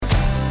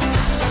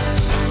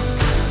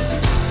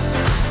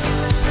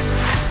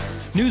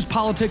News,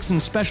 politics,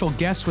 and special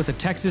guests with a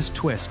Texas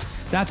twist.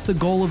 That's the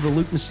goal of the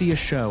Luke Macias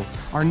Show.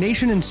 Our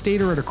nation and state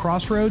are at a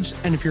crossroads,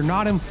 and if you're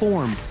not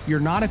informed,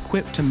 you're not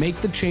equipped to make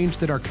the change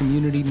that our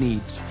community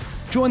needs.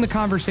 Join the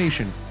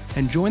conversation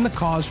and join the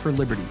cause for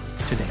liberty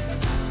today.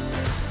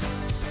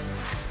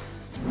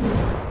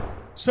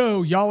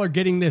 So y'all are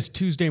getting this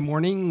Tuesday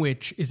morning,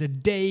 which is a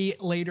day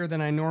later than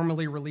I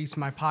normally release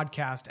my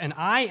podcast, and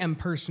I am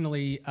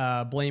personally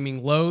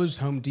blaming Lowe's,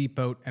 Home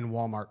Depot, and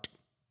Walmart.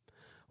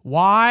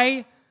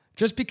 Why?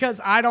 Just because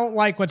I don't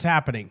like what's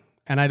happening,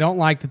 and I don't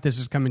like that this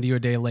is coming to you a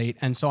day late,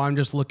 and so I'm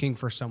just looking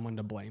for someone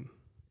to blame.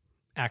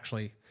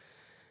 Actually,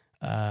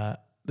 the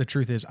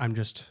truth is I'm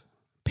just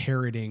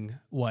parroting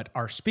what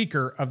our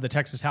Speaker of the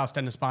Texas House,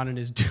 Dennis Bonnen,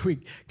 is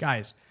doing.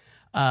 Guys,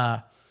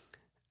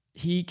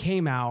 he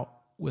came out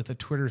with a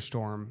Twitter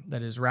storm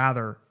that is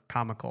rather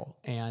comical,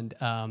 and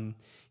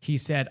he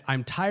said,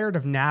 "I'm tired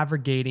of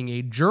navigating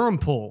a germ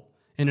pool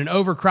in an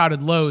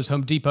overcrowded Lowe's,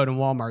 Home Depot, and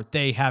Walmart.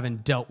 They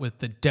haven't dealt with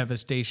the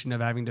devastation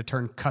of having to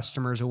turn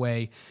customers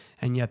away,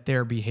 and yet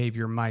their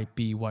behavior might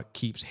be what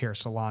keeps hair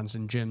salons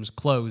and gyms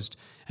closed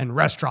and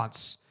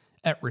restaurants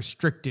at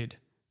restricted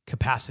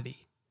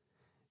capacity."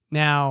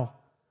 Now,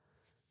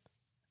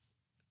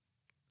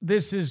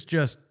 this is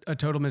just a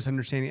total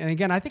misunderstanding. And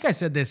again, I think I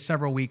said this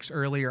several weeks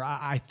earlier.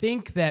 I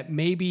think that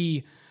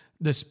maybe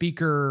the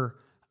Speaker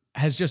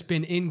has just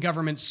been in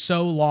government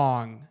so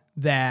long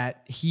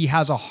that he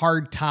has a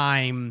hard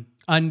time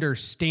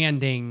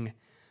understanding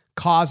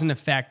cause and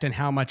effect and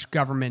how much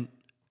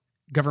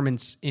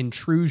government's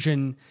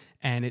intrusion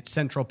and its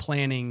central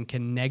planning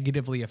can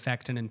negatively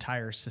affect an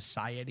entire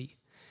society.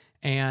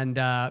 And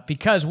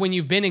because when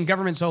you've been in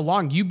government so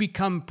long, you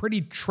become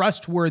pretty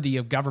trustworthy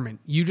of government.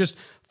 You just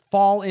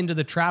fall into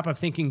the trap of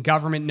thinking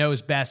government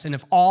knows best. And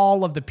if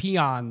all of the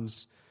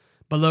peons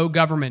below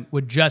government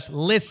would just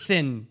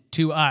listen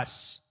to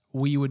us,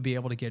 we would be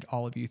able to get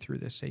all of you through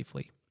this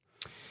safely.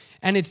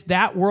 And it's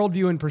that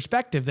worldview and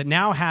perspective that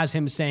now has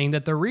him saying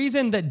that the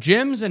reason that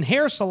gyms and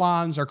hair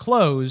salons are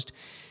closed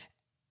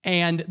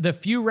and the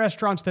few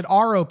restaurants that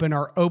are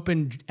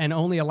open and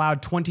only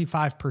allowed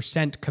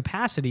 25%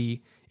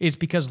 capacity is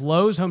because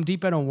Lowe's, Home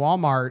Depot, and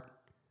Walmart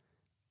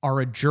are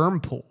a germ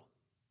pool.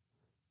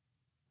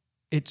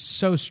 It's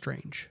so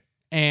strange.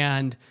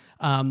 And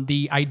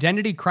the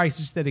identity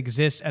crisis that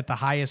exists at the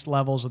highest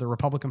levels of the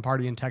Republican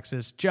Party in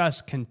Texas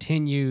just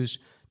continues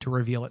to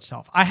reveal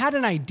itself. I had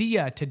an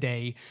idea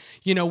today.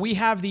 You know, we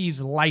have these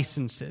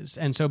licenses.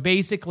 And so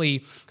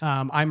basically,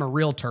 I'm a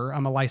realtor.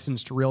 I'm a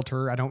licensed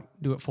realtor. I don't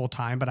do it full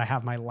time, but I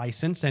have my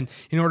license. And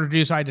in order to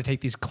do so, I had to take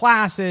these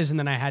classes, and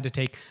then I had to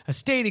take a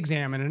state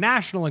exam and a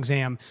national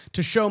exam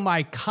to show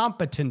my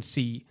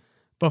competency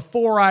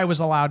before I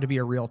was allowed to be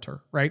a realtor,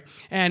 right?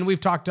 And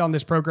we've talked on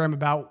this program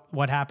about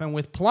what happened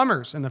with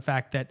plumbers and the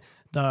fact that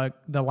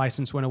the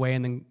license went away,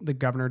 and then the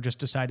governor just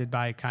decided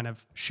by kind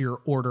of sheer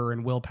order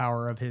and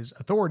willpower of his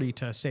authority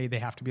to say they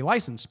have to be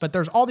licensed. But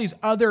there's all these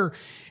other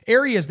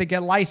areas that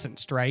get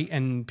licensed, right?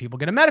 And people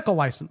get a medical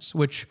license,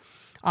 which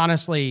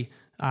honestly,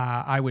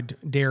 I would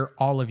dare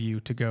all of you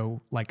to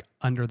go like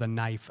under the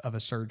knife of a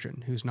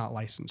surgeon who's not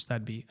licensed.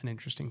 That'd be an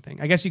interesting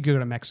thing. I guess you could go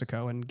to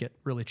Mexico and get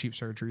really cheap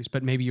surgeries,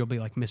 but maybe you'll be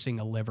like missing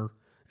a liver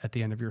at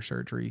the end of your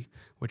surgery,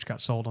 which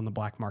got sold on the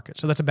black market.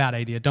 So that's a bad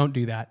idea. Don't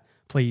do that.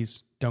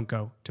 Please don't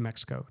go to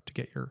Mexico to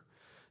get your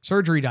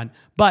surgery done.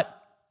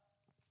 But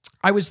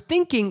I was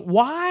thinking,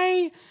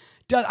 I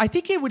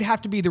think it would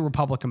have to be the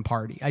Republican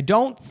Party. I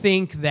don't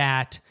think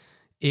that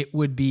it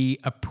would be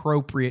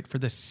appropriate for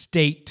the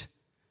state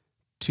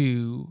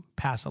to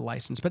pass a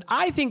license. But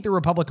I think the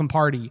Republican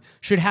Party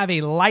should have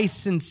a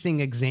licensing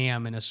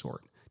exam in a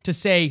sort to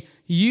say,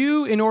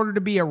 you, in order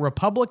to be a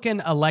Republican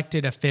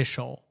elected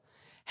official,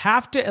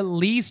 have to at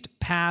least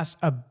pass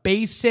a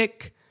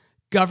basic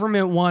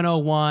Government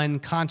 101,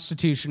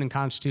 Constitution and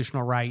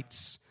constitutional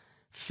rights,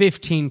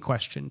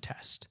 15-question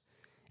test.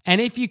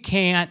 And if you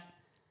can't,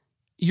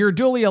 you're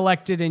duly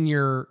elected in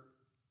your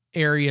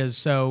areas,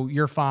 so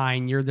you're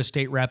fine. You're the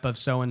state rep of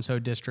so-and-so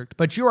district.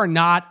 But you are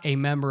not a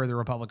member of the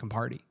Republican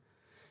Party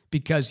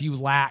because you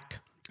lack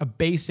a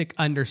basic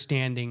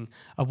understanding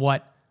of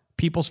what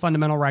people's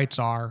fundamental rights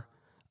are,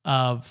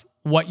 of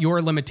what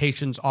your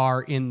limitations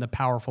are in the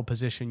powerful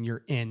position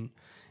you're in.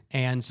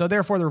 And so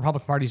therefore, the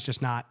Republican Party is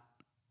just not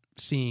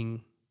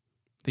seeing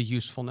the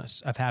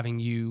usefulness of having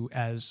you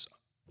as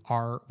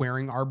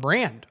wearing our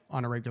brand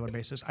on a regular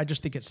basis. I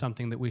just think it's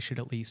something that we should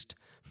at least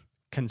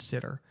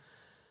consider.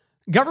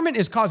 Government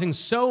is causing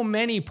so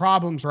many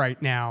problems right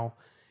now,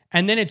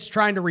 and then it's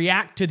trying to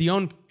react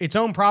to its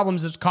own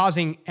problems it's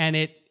causing, and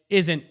it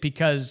isn't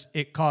because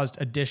it caused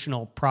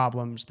additional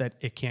problems that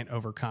it can't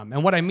overcome.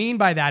 And what I mean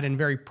by that in a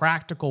very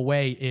practical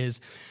way is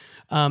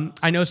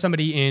I know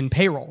somebody in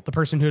payroll, the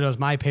person who does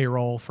my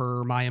payroll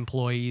for my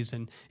employees.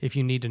 And if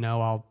you need to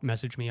know, I'll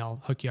message me.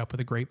 I'll hook you up with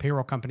a great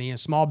payroll company, a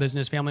small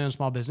business, family-owned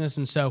small business.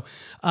 And so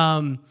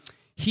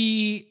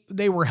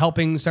they were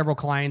helping several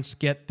clients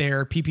get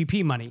their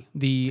PPP money,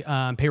 the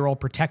Payroll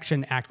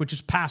Protection Act, which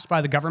is passed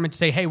by the government to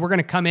say, hey, we're going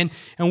to come in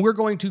and we're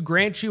going to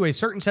grant you a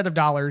certain set of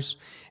dollars,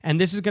 and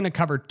this is going to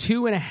cover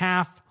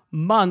 2.5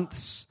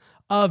 months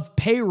of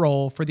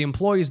payroll for the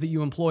employees that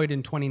you employed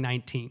in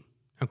 2019.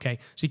 Okay,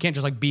 so you can't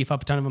just like beef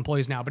up a ton of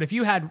employees now. But if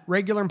you had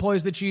regular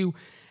employees that you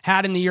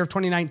had in the year of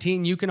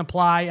 2019, you can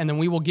apply, and then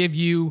we will give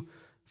you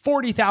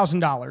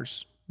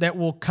 $40,000 that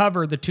will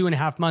cover the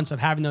 2.5 months of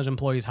having those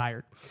employees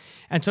hired.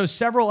 And so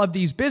several of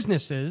these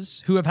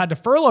businesses who have had to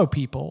furlough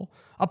people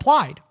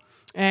applied.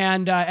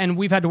 And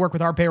we've had to work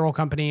with our payroll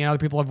company, and other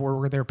people have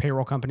worked with their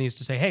payroll companies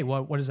to say, hey,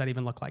 what does that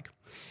even look like?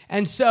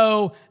 And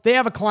so they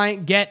have a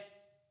client get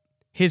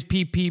his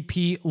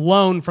PPP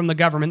loan from the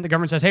government. The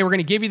government says, hey, we're going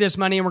to give you this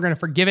money and we're going to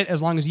forgive it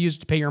as long as you use it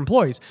to pay your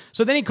employees.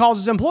 So then he calls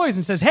his employees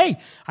and says, hey,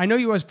 I know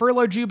you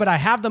furloughed you, but I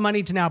have the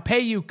money to now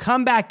pay you.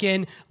 Come back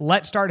in.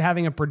 Let's start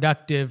having a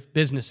productive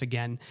business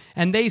again.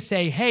 And they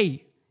say,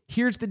 hey,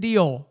 here's the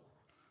deal.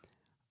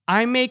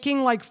 I'm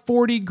making like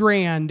 40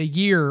 grand a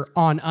year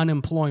on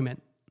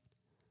unemployment.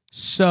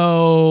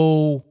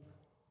 So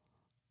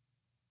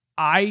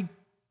I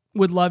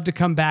would love to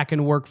come back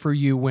and work for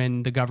you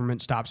when the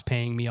government stops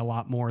paying me a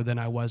lot more than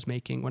I was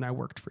making when I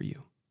worked for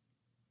you.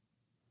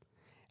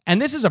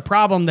 And this is a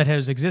problem that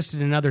has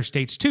existed in other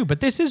states too, but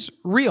this is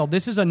real.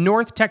 This is a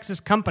North Texas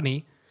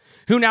company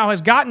who now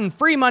has gotten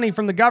free money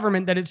from the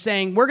government that it's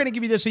saying, we're going to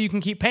give you this so you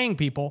can keep paying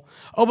people.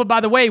 Oh, but by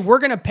the way, we're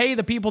going to pay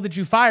the people that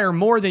you fire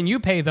more than you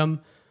pay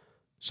them.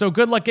 So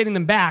good luck getting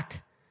them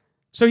back.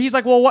 So he's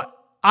like, well, what?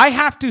 I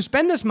have to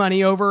spend this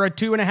money over a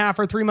 2.5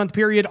 or 3 month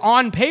period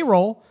on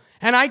payroll,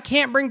 and I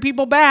can't bring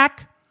people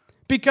back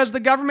because the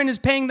government is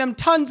paying them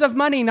tons of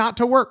money not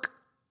to work.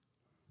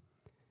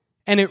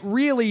 And it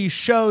really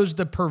shows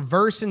the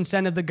perverse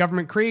incentive the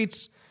government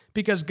creates,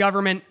 because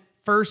government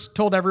first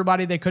told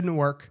everybody they couldn't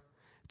work.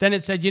 Then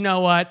it said, you know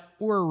what?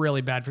 We're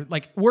really bad for,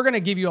 we're going to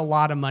give you a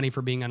lot of money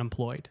for being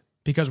unemployed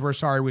because we're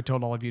sorry we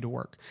told all of you to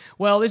work.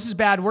 Well, this is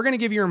bad. We're going to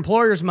give your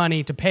employers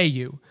money to pay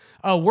you.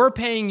 Oh, we're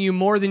paying you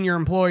more than your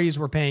employees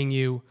were paying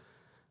you.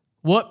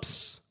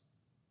 Whoops.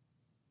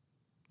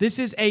 This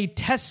is a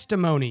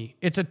testimony.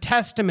 It's a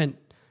testament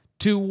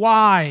to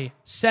why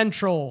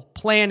central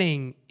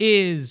planning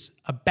is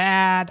a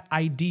bad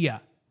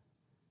idea.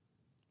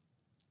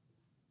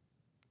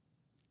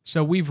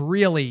 So we've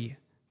really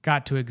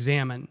got to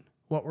examine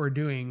what we're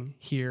doing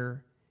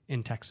here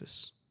in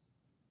Texas.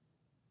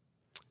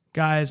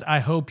 Guys, I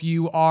hope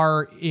you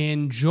are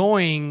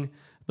enjoying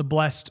the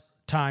blessed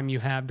time you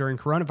have during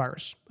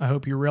coronavirus. I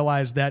hope you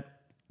realize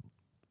that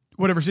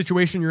whatever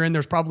situation you're in,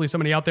 there's probably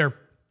somebody out there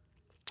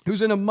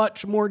who's in a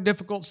much more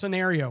difficult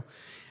scenario.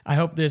 I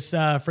hope this,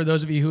 for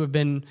those of you who have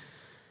been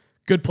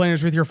good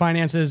planners with your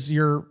finances,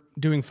 you're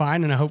doing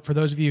fine. And I hope for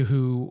those of you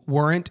who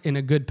weren't in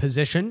a good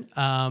position,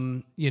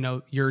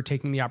 you're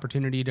taking the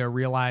opportunity to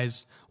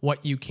realize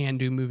what you can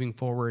do moving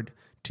forward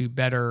to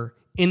better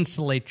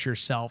insulate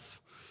yourself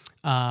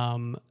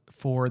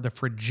for the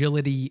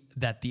fragility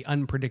that the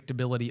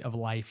unpredictability of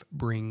life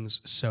brings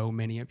so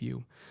many of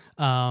you.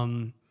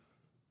 The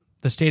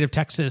state of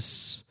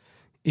Texas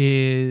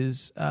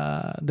is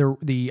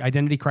the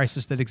identity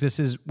crisis that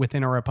exists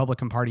within our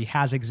Republican Party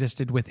has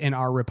existed within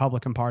our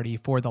Republican Party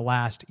for the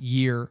last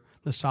year,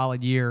 the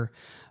solid year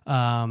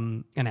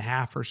and a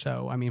half or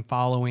so. I mean,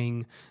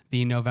 following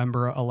the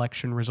November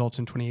election results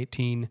in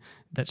 2018,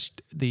 that's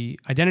the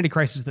identity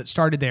crisis that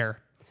started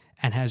there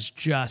and has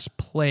just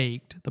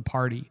plagued the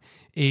party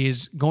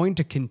is going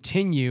to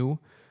continue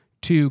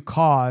to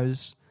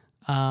cause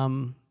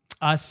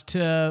us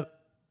to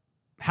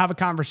have a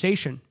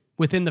conversation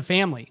within the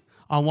family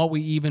on what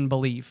we even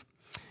believe.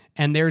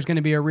 And there's going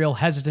to be a real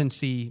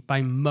hesitancy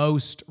by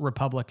most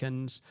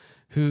Republicans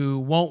who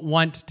won't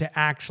want to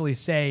actually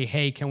say,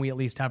 hey, can we at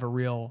least have a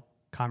real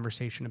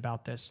conversation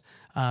about this?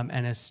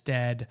 And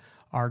instead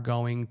are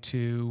going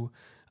to,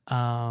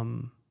 are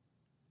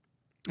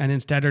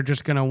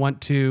just going to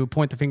want to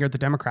point the finger at the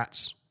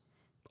Democrats.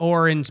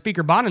 Or in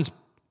Speaker Bonin's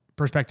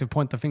perspective,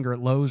 point the finger at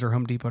Lowe's or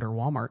Home Depot or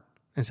Walmart,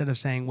 instead of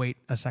saying, wait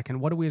a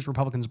second, what do we as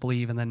Republicans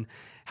believe? And then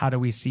how do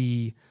we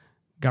see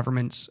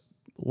government's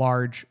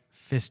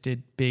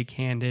large-fisted,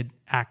 big-handed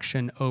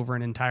action over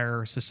an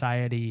entire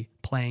society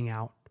playing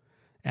out?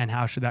 And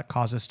how should that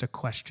cause us to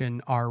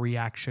question our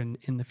reaction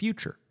in the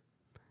future?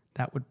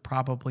 That would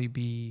probably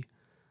be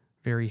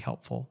very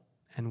helpful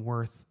and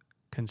worth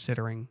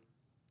considering.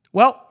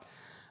 Well,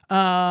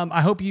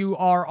 I hope you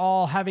are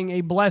all having a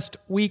blessed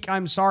week.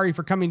 I'm sorry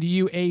for coming to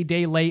you a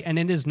day late, and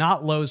it is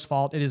not Lowe's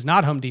fault. It is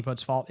not Home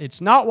Depot's fault.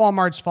 It's not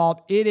Walmart's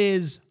fault. It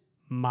is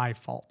my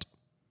fault.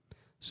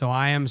 So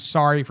I am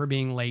sorry for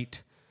being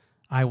late.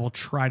 I will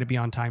try to be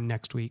on time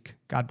next week.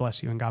 God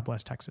bless you, and God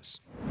bless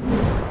Texas.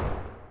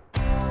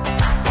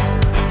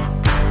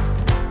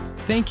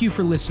 Thank you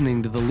for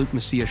listening to The Luke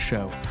Macias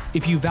Show.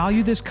 If you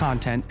value this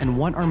content and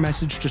want our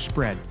message to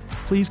spread,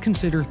 please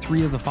consider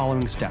 3 of the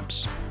following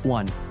steps.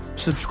 1,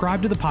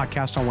 subscribe to the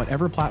podcast on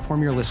whatever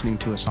platform you're listening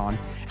to us on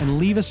and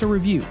leave us a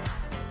review.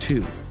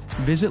 2,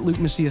 visit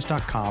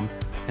LukeMacias.com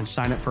and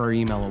sign up for our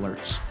email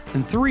alerts.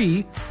 And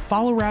 3,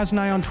 follow Raz and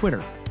I on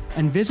Twitter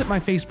and visit my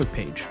Facebook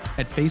page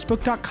at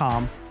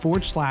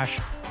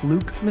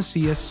facebook.com/Luke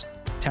Macias,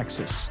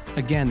 Texas.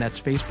 Again,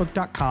 that's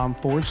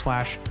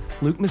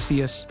facebook.com/Luke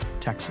Macias,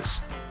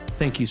 Texas.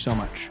 Thank you so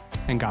much,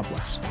 and God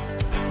bless.